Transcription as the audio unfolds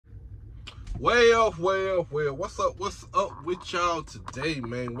Well, what's up with y'all today,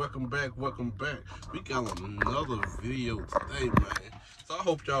 man? Welcome back. We got another video today, man. So I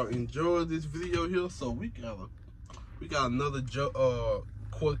hope y'all enjoyed this video here. So we got another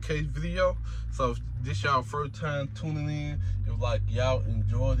court case video. So if this y'all first time tuning in, if like y'all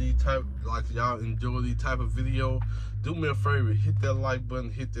enjoy these type of video, do me a favor, hit that like button,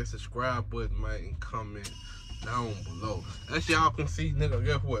 hit that subscribe button, man, and comment down below. As y'all can see, nigga,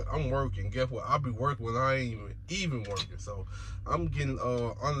 guess what? I'm working. Guess what? I'll be working when I ain't even working. So I'm getting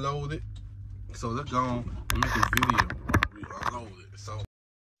unloaded. So let's go on and make a video. We unload it. So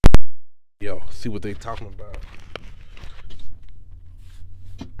yo, see what they talking about.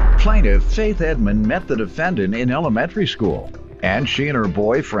 Plaintiff Faith Edmond met the defendant in elementary school, and she and her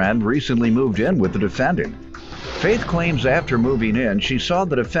boyfriend recently moved in with the defendant. Faith claims after moving in, she saw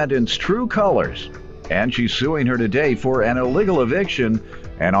the defendant's true colors, and she's suing her today for an illegal eviction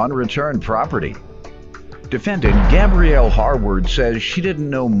and unreturned property. Defendant Gabrielle Harward says she didn't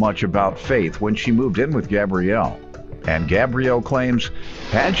know much about Faith when she moved in with Gabrielle. And Gabrielle claims,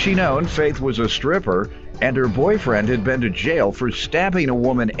 had she known Faith was a stripper and her boyfriend had been to jail for stabbing a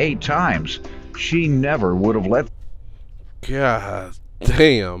woman 8 times, she never would have let... God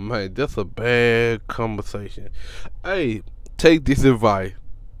damn, man, that's a bad conversation. Hey, take this advice.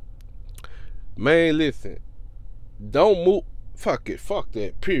 Man, listen, don't move. Fuck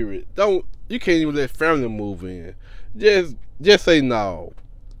that. Period. You can't even let family move in. Just say no.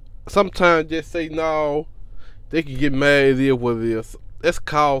 Sometimes just say no. They can get mad at it what it is. That's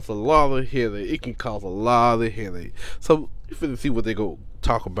cause a lot of headache. It can cause a lot of headache. So you finna see what they go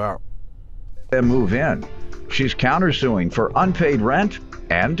talk about. ...and move in. She's countersuing for unpaid rent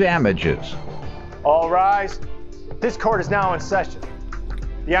and damages. All rise. This court is now in session.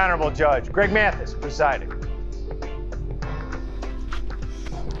 The Honorable Judge Greg Mathis presiding.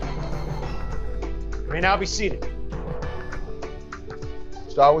 You may now be seated.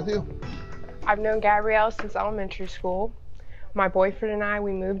 Start with you. I've known Gabrielle since elementary school. My boyfriend and I,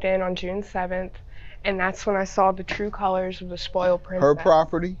 we moved in on June 7th, and that's when I saw the true colors of the spoiled princess. Her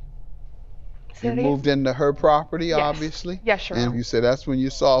property? You moved into her property, yes. Obviously? Yes, sure. And you said that's when you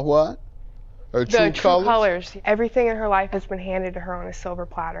saw what? Her the true colors? Everything in her life has been handed to her on a silver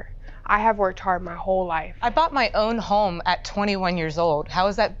platter. I have worked hard my whole life. I bought my own home at 21 years old. How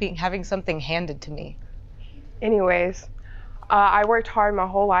is that having something handed to me? Anyways, I worked hard my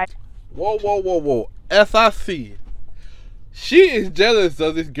whole life. Whoa. As I see, she is jealous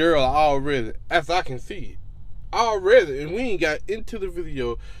of this girl already, as I can see. Already, and we ain't got into the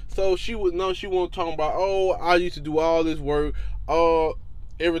video, so she would know. She won't talk about, oh, I used to do all this work,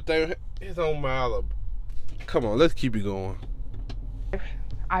 everything. It's on my alibi. Come on, let's keep it going.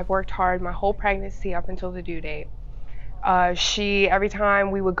 I've worked hard my whole pregnancy up until the due date. Every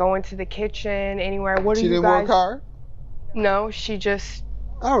time we would go into the kitchen, anywhere, what do you guys... She didn't work hard? No, she just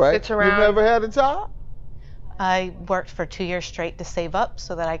sits around. You never had a job? I worked for 2 years straight to save up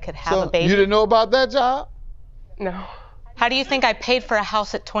so that I could have a baby. You didn't know about that job? No. How do you think I paid for a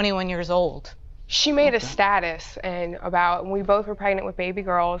house at 21 years old? She made a status and we both were pregnant with baby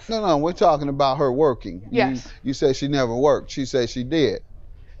girls. No, we're talking about her working. Yes. You said she never worked. She said she did.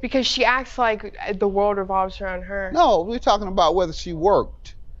 Because she acts like the world revolves around her. No, we're talking about whether she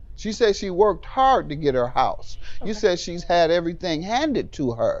worked. She said she worked hard to get her house. Okay. You said she's had everything handed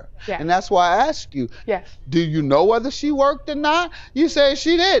to her. Yes. And that's why I asked you. Yes. Do you know whether she worked or not? You said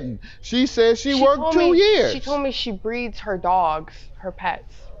she didn't. She said she worked 2 years. She told me she breeds her dogs, her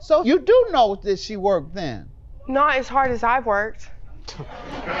pets. So you do know that she worked then? Not as hard as I've worked.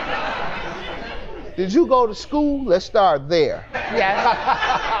 Did you go to school? Let's start there.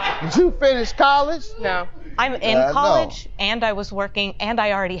 Yes. Did you finish college? No. I'm in college, and I was working, and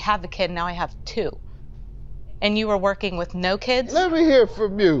I already have a kid. Now I have 2. And you were working with no kids? Let me hear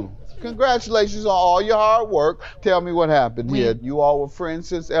from you. Congratulations on all your hard work. Tell me what happened here. You all were friends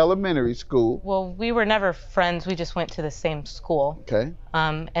since elementary school. Well, we were never friends. We just went to the same school. Okay.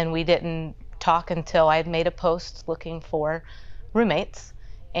 And we didn't talk until I had made a post looking for roommates.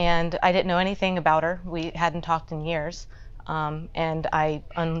 And I didn't know anything about her. We hadn't talked in years. And I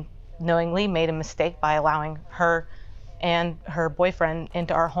unknowingly made a mistake by allowing her and her boyfriend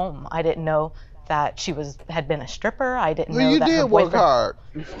into our home. I didn't know that she had been a stripper. I didn't know that her boyfriend...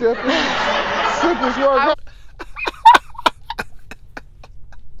 You did work hard. Strippers work hard.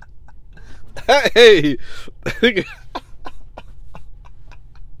 Hey!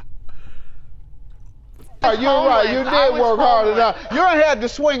 You're right, you did work hard enough. You ain't had to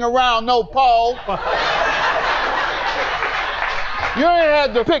swing around no pole. You ain't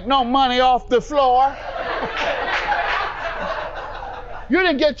had to pick no money off the floor. You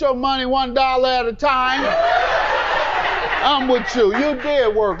didn't get your money $1 at a time. I'm with you. You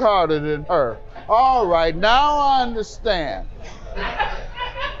did work harder than her. All right, now I understand.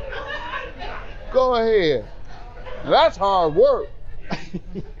 Go ahead. That's hard work.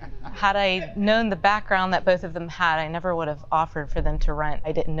 Had I known the background that both of them had, I never would have offered for them to rent.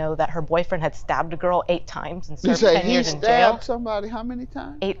 I didn't know that her boyfriend had stabbed a girl 8 times and served 10 years in jail. He stabbed somebody how many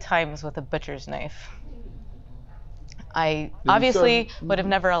times? 8 times with a butcher's knife. I obviously would have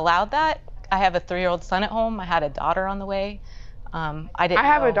never allowed that. I have a 3-year-old son at home. I had a daughter on the way. I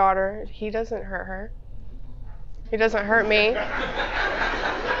have a daughter. He doesn't hurt her. He doesn't hurt me.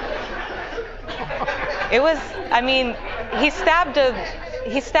 It was, I mean, he stabbed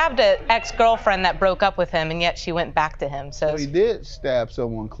an ex-girlfriend that broke up with him, and yet she went back to him. So he did stab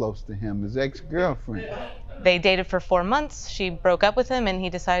someone close to him, his ex-girlfriend. They dated for 4 months. She broke up with him, and he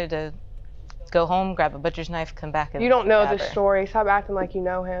decided to go home, grab a butcher's knife, come back and You don't know stab the her. story. Stop acting like you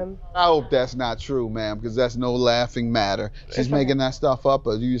know him. I hope that's not true, ma'am, because that's no laughing matter. She's making that stuff up,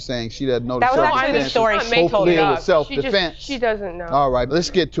 or you saying she doesn't know the That was actually the circumstances? story she told me. Hopefully it was self-defense. She doesn't know. All right, let's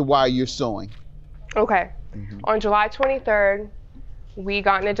get to why you're suing. Okay. On July 23rd, we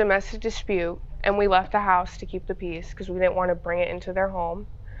got in a domestic dispute, and we left the house to keep the peace because we didn't want to bring it into their home.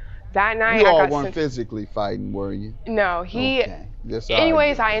 That night, You I all got weren't sent. physically fighting, were you? No, he. Okay. Just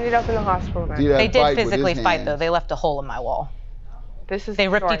Anyways, arguing. I ended up in the hospital that See night. that They did fight with physically his fight, hands? though. They left a hole in my wall. This is They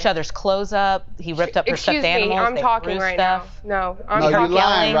the ripped story. each other's clothes up. He ripped up her Excuse stuffed animals. me, I'm They talking threw right stuff. now. No, I'm No, you're talking.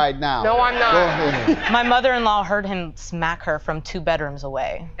 lying yelling. right now. No, I'm not. Go ahead. My mother-in-law heard him smack her from 2 bedrooms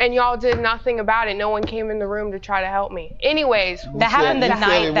away. And y'all did nothing about it. No one came in the room to try to help me. Anyways, That happened the you said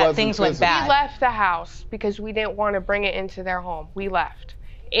night it that wasn't things went physical. bad. we left the house because we didn't want to bring it into their home. We left.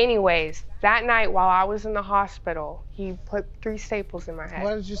 Anyways, that night while I was in the hospital, he put 3 staples in my head.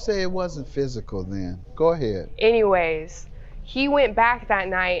 Why did you say it wasn't physical then? Go ahead. Anyways, he went back that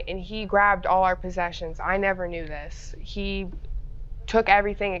night and he grabbed all our possessions. I never knew this. He took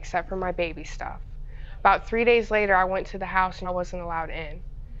everything except for my baby stuff. About 3 days later, I went to the house and I wasn't allowed in.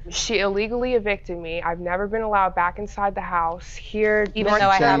 She illegally evicted me. I've never been allowed back inside the house. Here, Even North though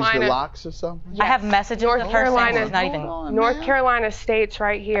I have- Change the Carolina, locks or something? I have messages North of her saying Carolina- she's not even. Hold on, North ma'am. Carolina states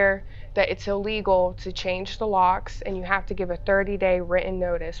right here that it's illegal to change the locks and you have to give a 30-day written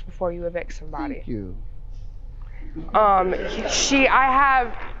notice before you evict somebody. Thank you. I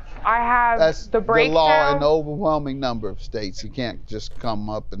have That's the the breakdown. law in the overwhelming number of states. You can't just come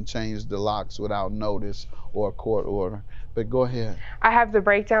up and change the locks without notice or a court order. But go ahead. I have the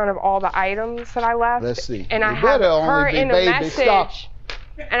breakdown of all the items that I left. Let's see. And I It have better her only be in a baby message. stuff.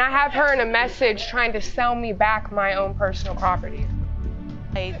 And I have her in a message trying to sell me back my own personal property.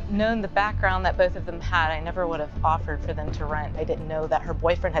 I'd known the background that both of them had, I never would have offered for them to rent. I didn't know that her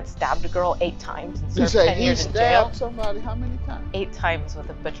boyfriend had stabbed a girl 8 times and You served say 10 he years in jail. stabbed somebody how many times? 8 times with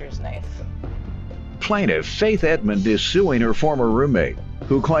a butcher's knife. Plaintiff Faith Edmond is suing her former roommate,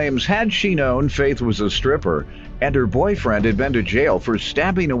 who claims had she known Faith was a stripper and her boyfriend had been to jail for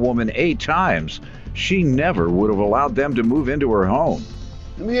stabbing a woman 8 times, she never would have allowed them to move into her home.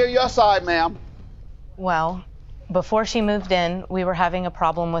 Let me hear your side, ma'am. Well, before she moved in, we were having a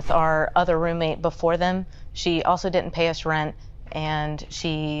problem with our other roommate before them. She also didn't pay us rent, and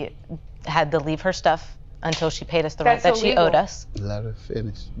she had to leave her stuff until she paid us the rent that she owed us. Let her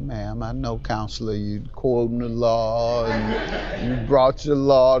finish. Ma'am, I know, counselor, you quoting the law and you brought your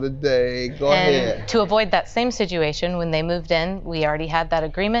law today. Go ahead. And to avoid that same situation, when they moved in, we already had that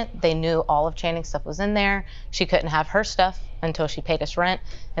agreement. They knew all of Channing's stuff was in there. She couldn't have her stuff until she paid us rent,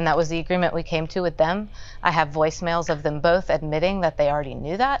 and that was the agreement we came to with them. I have voicemails of them both admitting that they already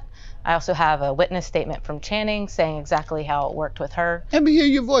knew that. I also have a witness statement from Channing saying exactly how it worked with her. Let me hear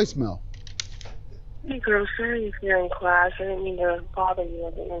your voicemail. Hey girl, sorry if you're in class. I didn't mean to bother you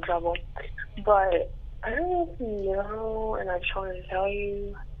or get in trouble. But I don't know if you know, and I just wanted to tell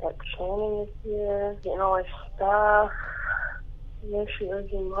you that Channing is here, getting all his stuff. If she owes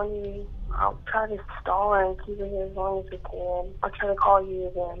you money, I'll try to stall her and keep her here as long as we can. I'll try to call you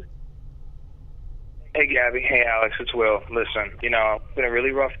again. Hey Gabby, hey Alex, it's Will. Listen, it's been a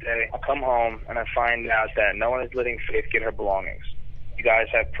really rough day. I come home and I find out that no one is letting Faith get her belongings. You guys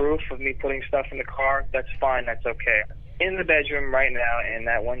have proof of me putting stuff in the car. That's fine, that's okay. In the bedroom right now, in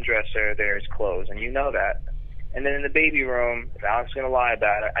that one dresser, there's clothes, and you know that. And then in the baby room, if Alex is going to lie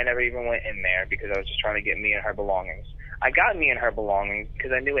about it, I never even went in there because I was just trying to get me and her belongings. I got me and her belongings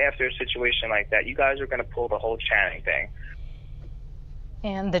because I knew after a situation like that, you guys were going to pull the whole Channing thing.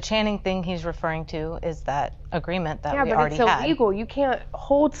 And the Channing thing he's referring to is that agreement that we already had. Yeah, but it's illegal. You can't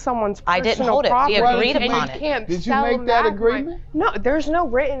hold someone's personal I didn't hold it. We agreed upon it. Did you make that agreement? No, there's no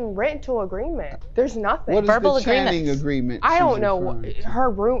written rental agreement. There's nothing. What is Verbal the Channing agreements. agreement? I don't she's know. referring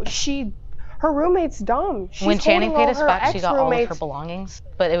to? Her roommate's dumb. She's When Channing holding paid us all her back, she got all of her ex-roommates- belongings,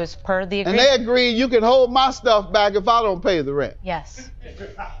 but it was per the And agreement. they agreed you can hold my stuff back if I don't pay the rent. Yes.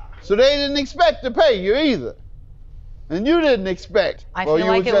 So they didn't expect to pay you either. And you didn't expect. I or feel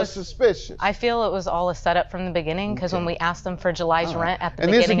you like were it just was- suspicious. I feel it was all a setup from the beginning, because when we asked them for July's rent at the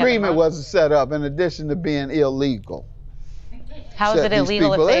and beginning this agreement of the month, was set up in addition to being illegal. how is it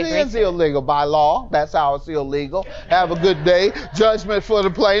illegal if they It agreed is to it? illegal by law. That's how it's illegal. Have a good day. Judgment for the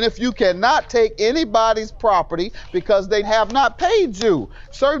plaintiff. You cannot take anybody's property because they have not paid you.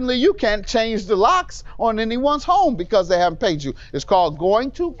 Certainly you can't change the locks on anyone's home because they haven't paid you. It's called going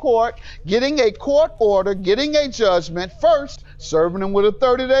to court, getting a court order, getting a judgment first, serving them with a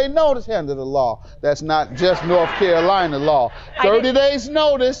 30-day notice under the law. That's not just North Carolina law. 30 days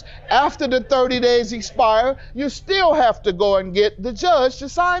notice. After the 30 days expire, you still have to go and get the judge to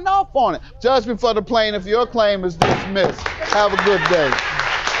sign off on it. Judgment for the plaintiff. Your claim is dismissed. Have a good day.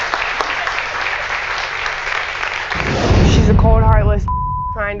 She's a cold, heartless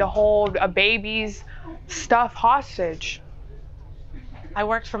trying to hold a baby's stuff hostage. I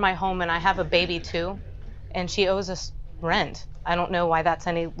worked for my home, and I have a baby too, and she owes us rent. I don't know why that's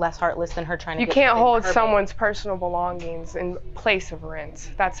any less heartless than her trying to You get can't something hold for her someone's personal belongings in place of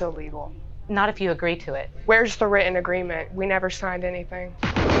rent. That's illegal. baby. Not if you agree to it. Where's the written agreement? We never signed anything.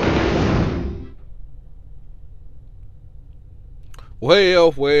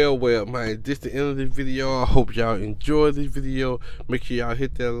 Well, man, this the end of this video. I hope y'all enjoyed this video. Make sure y'all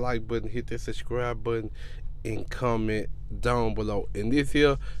hit that like button, hit that subscribe button, and comment down below. And this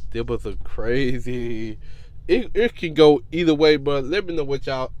here, there was a crazy. It can go either way, but let me know what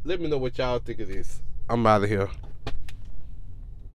y'all think of this. I'm out of here.